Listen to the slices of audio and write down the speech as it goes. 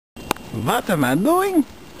What am I doing?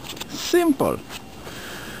 Simple.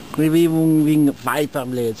 Removing wiper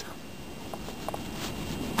blades.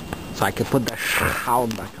 So I can put the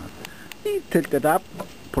shroud back on. You tilt it up,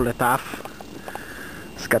 pull it off.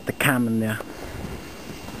 It's got the cam in there.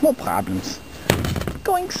 No problems.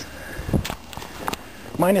 Goinks.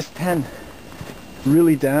 -10.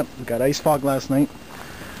 Really damp. We got ice fog last night.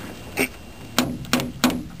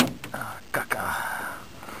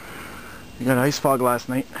 We got ice fog last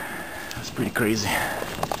night. That's pretty crazy.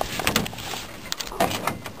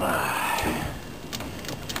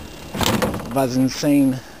 Was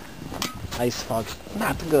insane. Ice fog.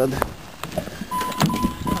 Not good.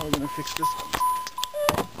 How are we gonna fix this?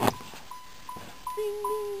 Ding,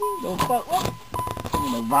 ding, ding. Don't fall. Oh. I'm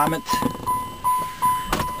gonna vomit.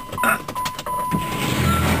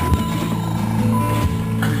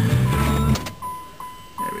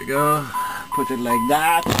 There we go. Put it like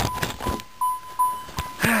that.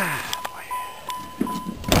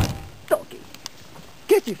 Doggy.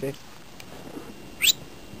 Get your face.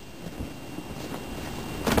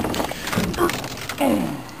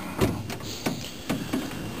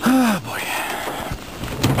 Oh boy.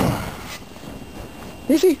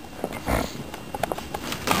 Easy.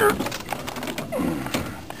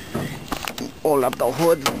 All up the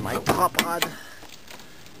hood with my top rod.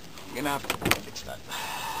 You're gonna have to fix that.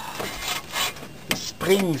 The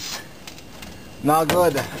springs. Not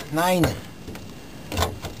good. 9.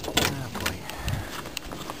 Oh boy.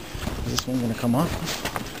 Is this one gonna come off?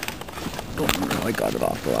 Oh no, I got it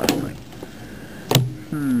off the last time.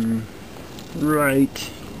 Right.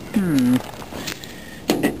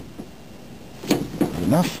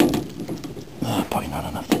 Enough? Oh, probably not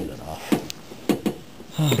enough to get it off.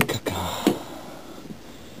 Oh, caca.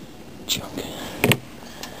 Junk.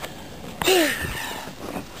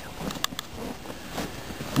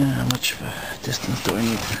 How much of a distance do I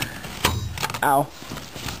need? Ow.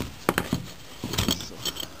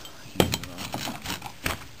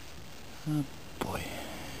 Oh boy.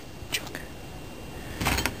 Junk.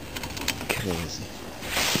 Crazy.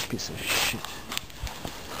 Piece of shit.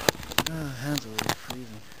 Oh, hands are already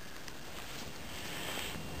freezing.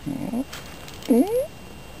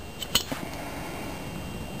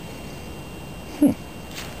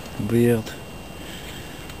 Weird.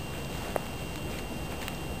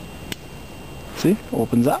 See?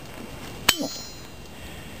 Opens up.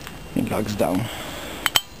 It locks down.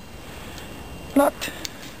 Locked.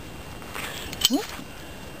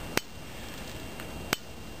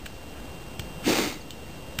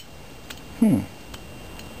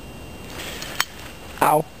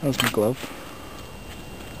 Ow, that was my glove.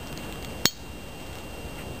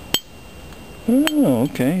 Oh,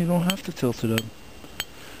 okay, you don't have to tilt it up.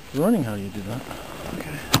 Running how you do that.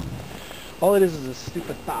 Okay. All it is a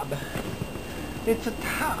stupid tab. It's a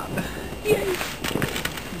tab. Yay!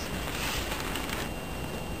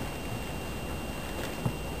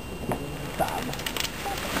 Tab.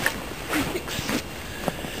 Refix.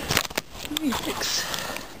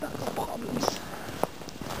 That's the problems.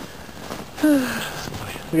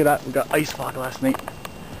 Look at that, we got ice fog last night.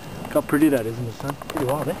 Look how pretty that is in the sun. Pretty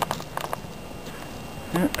wild, eh?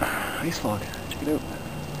 Yeah, ice fog. Check it out.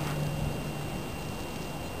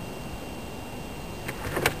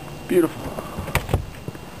 Beautiful.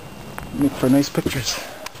 Make for nice pictures.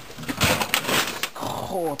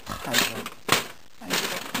 Oh, tiger. I need a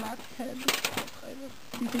flathead.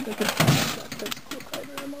 Do you think I can find a flathead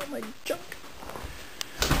screwdriver? I'm all my junk.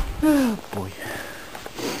 Oh boy.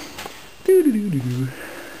 Doo doo doo doo doo.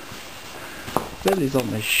 That is all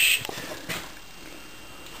my shit.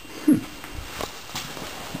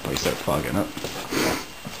 Probably start fogging up.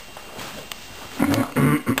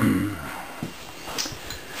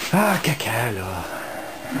 Ah, cacalo.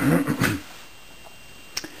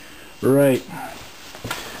 Right.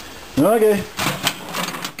 Okay.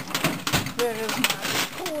 There is my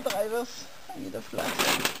screwdrivers. I need a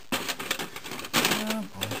flathead. Oh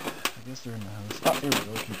boy. I guess they're in the house. Oh, here we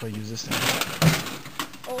go. We can probably use this thing.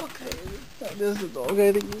 Okay. That is the dog.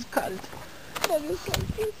 I think he's cut. That is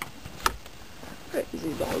crazy.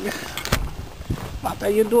 Crazy dog. What are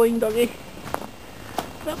you doing, doggy?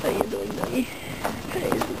 What are you doing, doggy?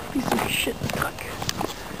 Crazy piece of shit truck.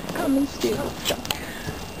 Come and steal it, junk.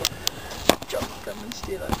 Junk, come and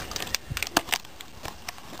steal it.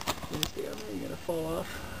 You stay over there, you're gonna fall off.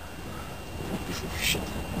 Piece of shit.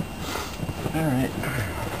 Alright.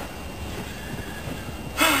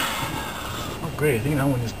 Oh great, I think that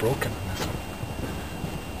one is broken on this one.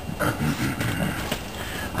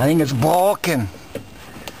 I think it's broken.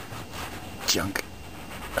 Junk.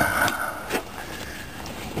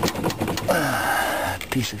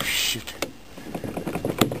 Piece of shit.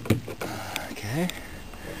 Okay.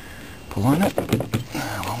 Pull on it.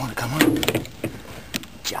 I don't want to come on.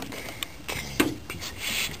 Junk. Crazy piece of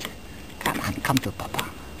shit. Come on, come to Papa.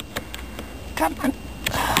 Come on.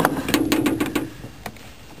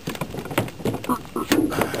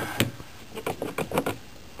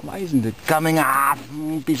 Why isn't it coming off?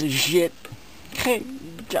 Piece of shit. Crazy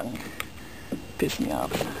junk. Piss me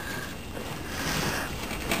off.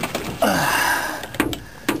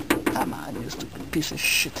 Come on, you stupid piece of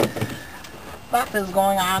shit. What is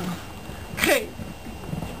going on? Hey!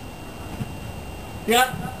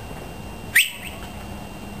 Yeah!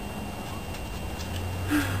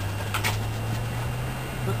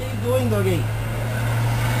 What are you doing, doggy?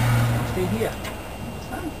 Stay here.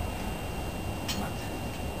 Understand? What?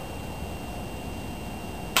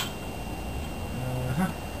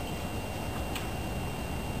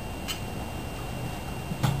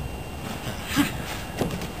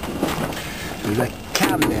 There's a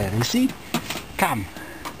cam there, you see? Cam.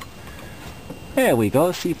 There we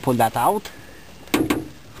go, see, pull that out.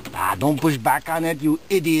 Ah, don't push back on it, you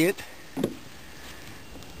idiot.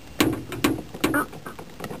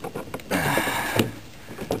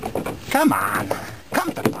 Come on,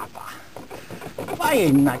 come to Papa. Why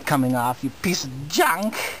ain't not coming off, you piece of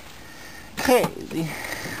junk? Crazy.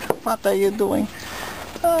 What are you doing?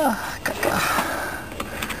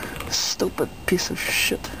 Stupid piece of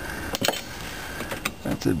shit.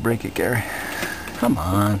 That's it, break it, Gary. Come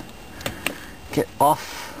on. Get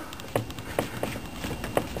off.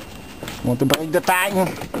 Want to break the thing.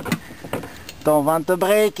 Don't want to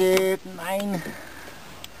break it. Nein.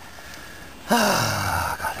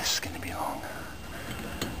 Ah, God, this is going to be long.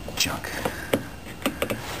 Junk.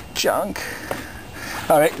 Junk.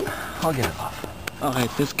 Alright, I'll get it off.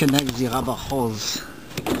 Alright, let's connect the rubber hose.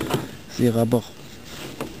 The rubber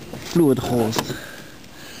fluid hose.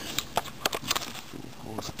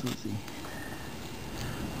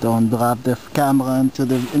 Don't drop the camera into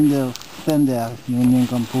the fender if you need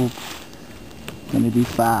some poop. It's gonna be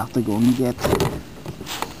far to go and get.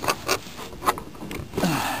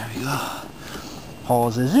 There we go.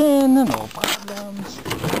 Hose is in, no problems.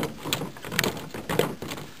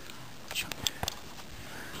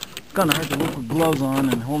 Gonna have to put gloves on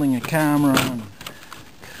and holding a camera.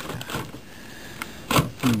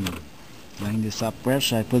 Line this up. Where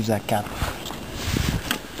should I put that cap?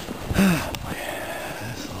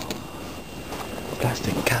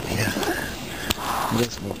 Plastic cap here. I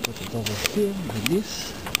guess we'll put it over here like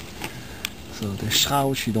this. So the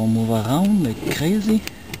shroud she don't move around like crazy.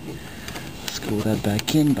 Screw that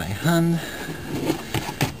back in by hand.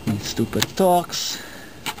 These stupid torques.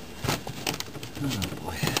 Oh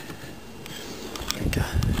boy. Okay.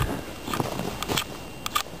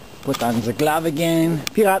 Put on the glove again.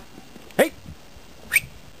 Pirate! Hey!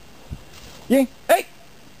 Yeah! Hey!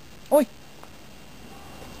 Oi!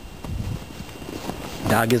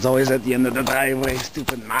 Dog is always at the end of the driveway,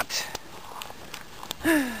 stupid nut.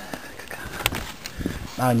 Now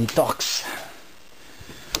I need torques.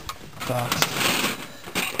 Torques.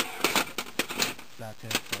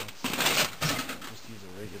 Flathead torques. Just use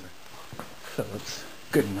a regular Phillips.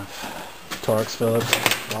 Good enough. Torques, Phillips,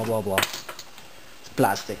 blah blah blah. It's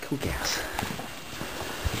plastic, who cares?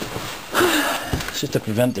 It's just to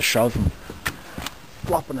prevent the shroud from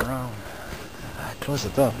flopping around. Close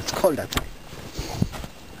it up, it's cold outside.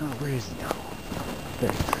 Oh, where is he now?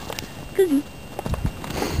 There he is.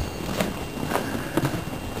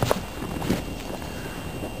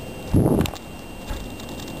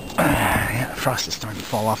 Yeah, the frost is starting to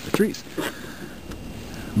fall off the trees.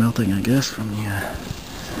 Melting, I guess, from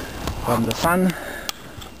the sun.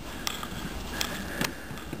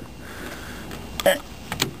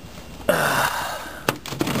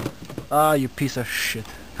 Ah, you piece of shit.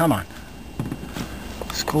 Come on.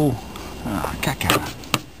 Screw. Ah, caca.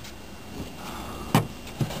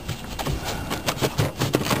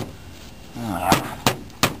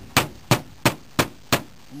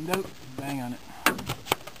 Nope, bang on it.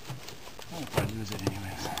 I'll probably lose it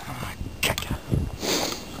anyways. Ah, caca.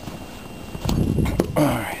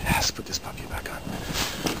 Alright, let's put this puppy back on.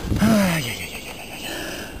 Ah, yeah.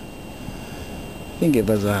 I think it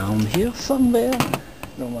was around here somewhere.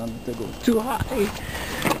 Don't want it to go too high.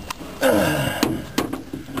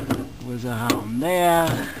 It was around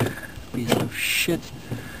there. Piece of shit.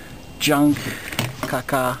 Junk.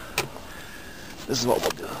 Caca. This is what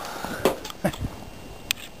we'll do.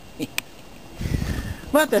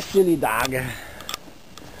 What a silly dog. What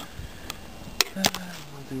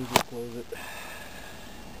we'll do is we'll close it.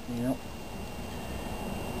 Yep.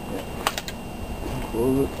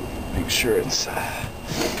 Close it. Make sure it's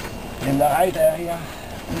in the right area.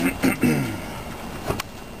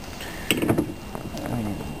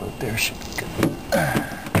 there should be good.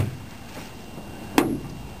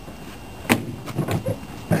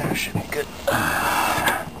 There should be good.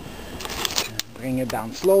 Bring it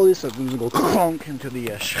down slowly so it doesn't go clunk into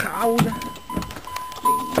the shroud.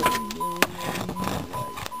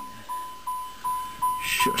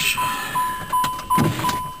 Shush.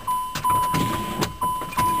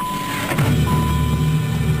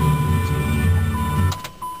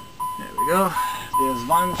 There we go. There's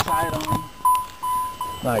one side on.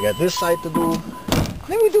 Now I got this side to do.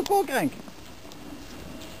 Then we do cold crank.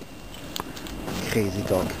 Crazy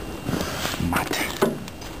dog. Matt.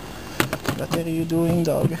 What are you doing,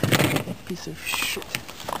 dog? Piece of shit.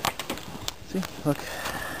 See? Look.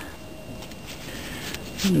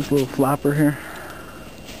 This little flapper here.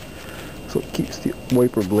 So it keeps the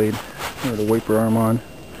wiper blade or the wiper arm on.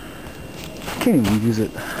 Can't even use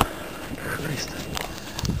it. Christ.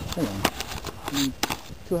 Hold on. Need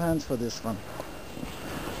 2 hands for this one.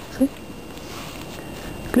 See?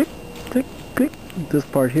 Click, click, click. This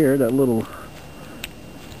part here, that little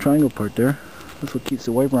triangle part there, that's what keeps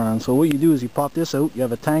the wiper on. So what you do is you pop this out, you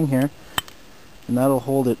have a tang here, and that'll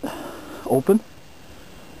hold it open.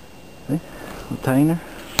 See? The tang there.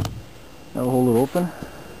 That'll hold it open.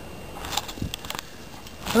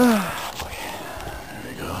 Ah, boy. There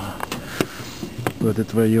we go. Put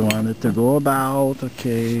it where you want it to go about.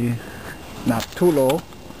 Okay. Not too low,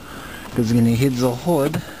 because it's going to hit the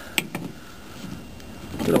hood.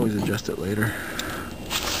 You could always adjust it later.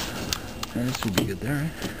 There, this would be good there,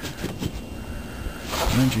 right?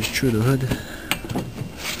 And then just through the hood.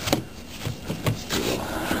 It's too low.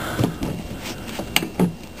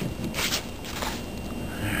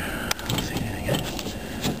 Let's see anything again.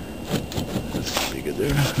 This should be good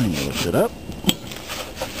there. And you lift it up.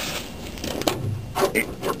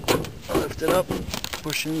 Lift it up.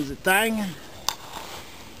 Push in the tang.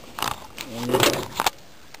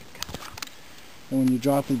 And when you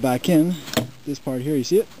drop it back in, this part here, you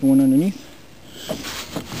see it? The one underneath?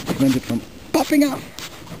 Prevent it from popping out.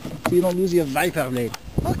 So you don't lose your viper blade.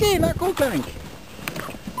 Okay, now cold crank.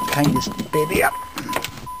 Crank this baby up.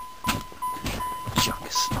 Junk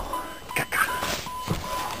of snow. Caca.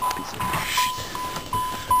 Piece of shit.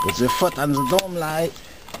 Put your foot on the dome light.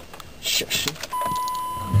 Shush. Turn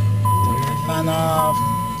the fan off.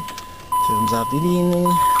 Turns out the leaning.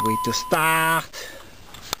 Wait to start.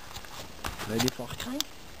 Ready for crank?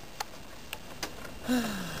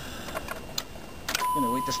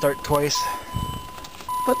 Gonna wait to start twice.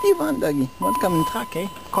 What do you want, doggy? Want to come and track, eh?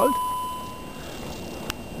 Cold?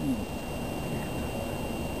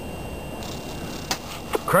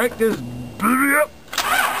 Crank this baby up!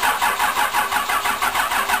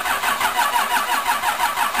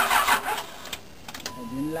 I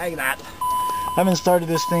didn't like that. I haven't started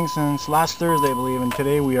this thing since last Thursday, I believe, and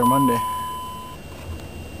today we are Monday.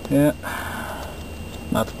 Yeah.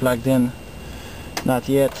 Not plugged in. Not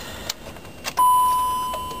yet.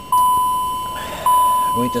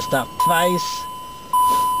 Wait to stop twice.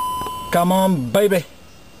 Come on, baby.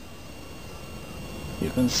 You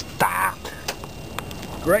can start.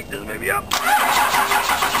 Crank this baby up.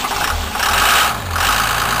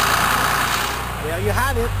 There you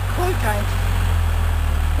have it. Cold crank.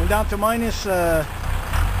 Went down to minus. Went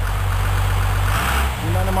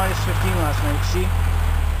down to minus 15 last night. See?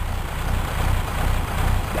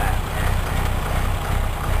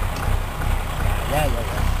 Yeah.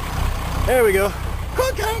 There we go.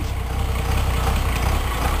 Cold crank.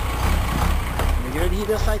 You ready to heat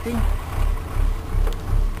this, I think?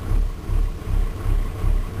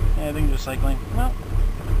 Yeah, I think just cycling. Well,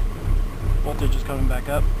 voltage is coming back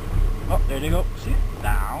up. Oh, there they go. See?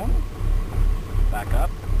 Down. Back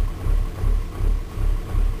up.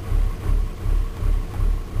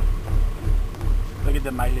 Look at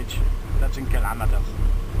the mileage. That's in kilometers.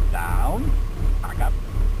 Down. Back up.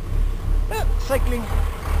 Yeah, cycling.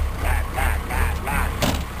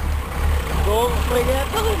 Don't forget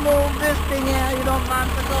to remove this thing here. You don't want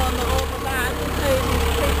to go on the road with that. Yeah.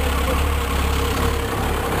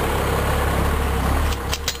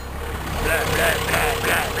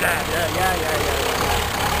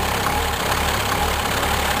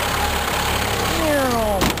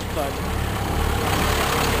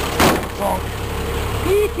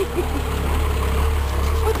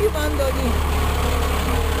 What do you want, doggy?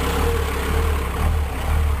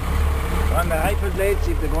 Run the rifle blades,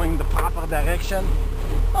 see if they're going the proper direction.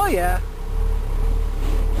 Oh yeah.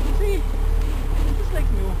 See? Just like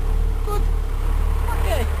new. Good.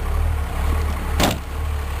 Okay.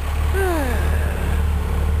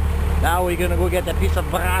 Now we're gonna go get a piece of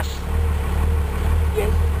brass.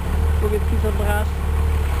 Yes. Go get a piece of brass.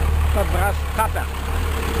 Not brass, copper.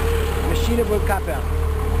 Machinable copper.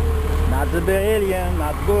 Not the beryllium,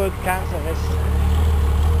 not good, cancerous.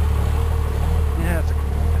 Yeah, it's a cool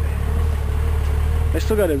one today. I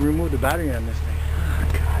still gotta remove the battery on this thing. Oh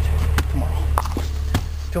god. Tomorrow.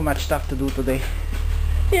 Too much stuff to do today.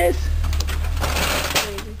 Yes.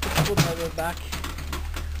 Put my way back.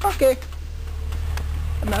 Okay.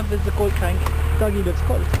 Enough is the cold crank. Doggy, that's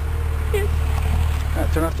cold. Yes.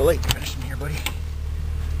 Turn off the light. Finish me here, buddy.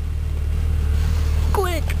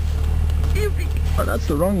 Quick! Oh, that's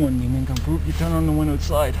the wrong one, you nincompoop. You turn on the one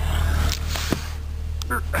outside.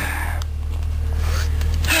 You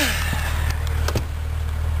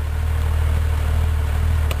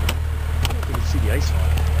can see the ice on it.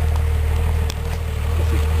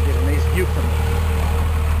 Guess we can get a nice view from it.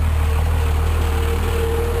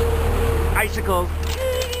 Icicles.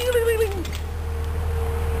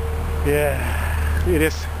 Yeah, look at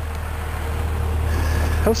this.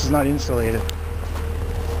 House is not insulated.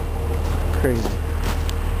 Crazy.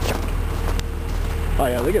 Oh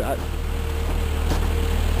yeah, look at that.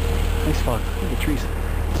 Nice fog. Look at the trees.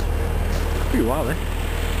 Pretty wild, eh?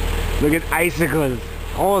 Look at icicles.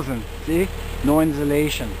 Awesome. See? No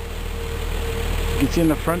insulation. You can see in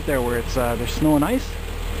the front there where it's there's snow and ice.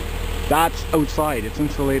 That's outside. It's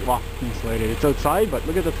insulated. Well, insulated. It's outside, but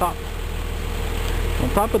look at the top. On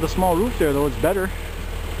top of the small roof there, though, it's better.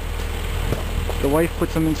 The wife put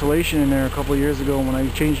some insulation in there a couple of years ago. When I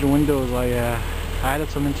changed the windows, I added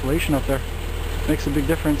some insulation up there. Makes a big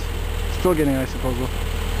difference. Still getting icicles though.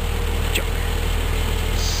 Jump.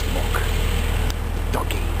 Smoke.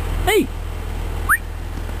 Doggy. Hey! I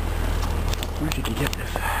wonder if you can get this.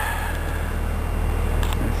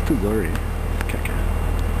 It's too blurry. Okay.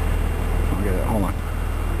 I'll get it. Hold on.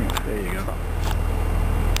 Yeah, there you go.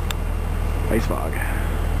 Ice fog.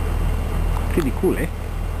 Pretty cool, eh?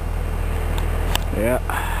 Yeah.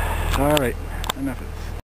 Alright. Enough of this.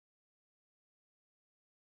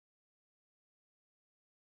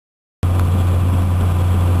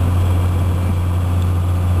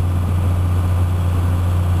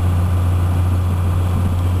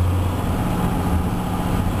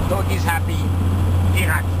 Doggy's happy.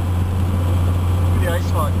 Irak. Look at the ice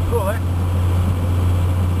fog. Cool, eh?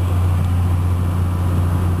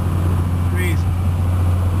 Crazy.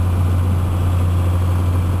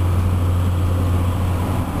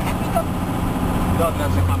 Dog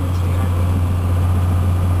doesn't come and see that.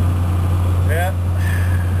 Yeah.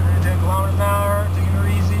 10 kilometers an hour, taking her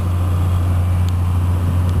easy.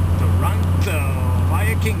 Toronto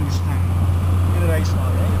via Kingston. Look at that ice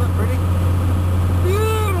fog, eh? Isn't that pretty?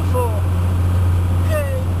 Beautiful!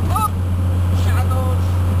 Hey, look! Shadows!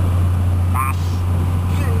 Bass!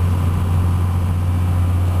 Hey!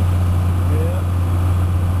 Yeah.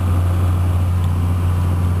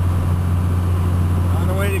 On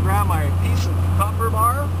the way to grab my piece of copper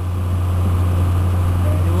bar,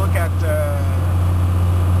 and you look at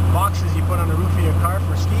boxes you put on the roof of your car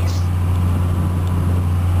for skis.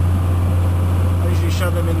 I usually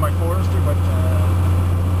shove them in my Forester, but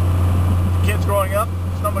kids growing up,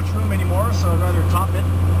 there's not much room anymore, so I'd rather top it.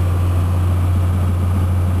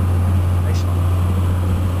 Nice one.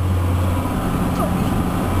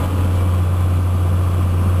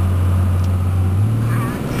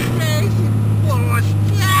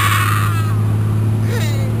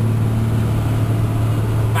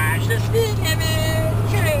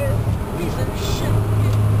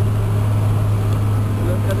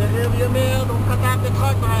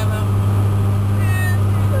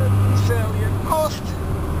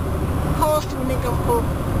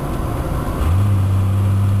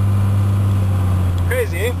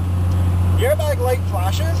 Crazy, eh? The airbag light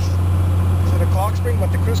flashes so the clock spring,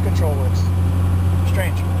 but the cruise control works.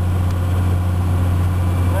 Strange.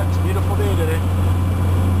 That's a beautiful day today.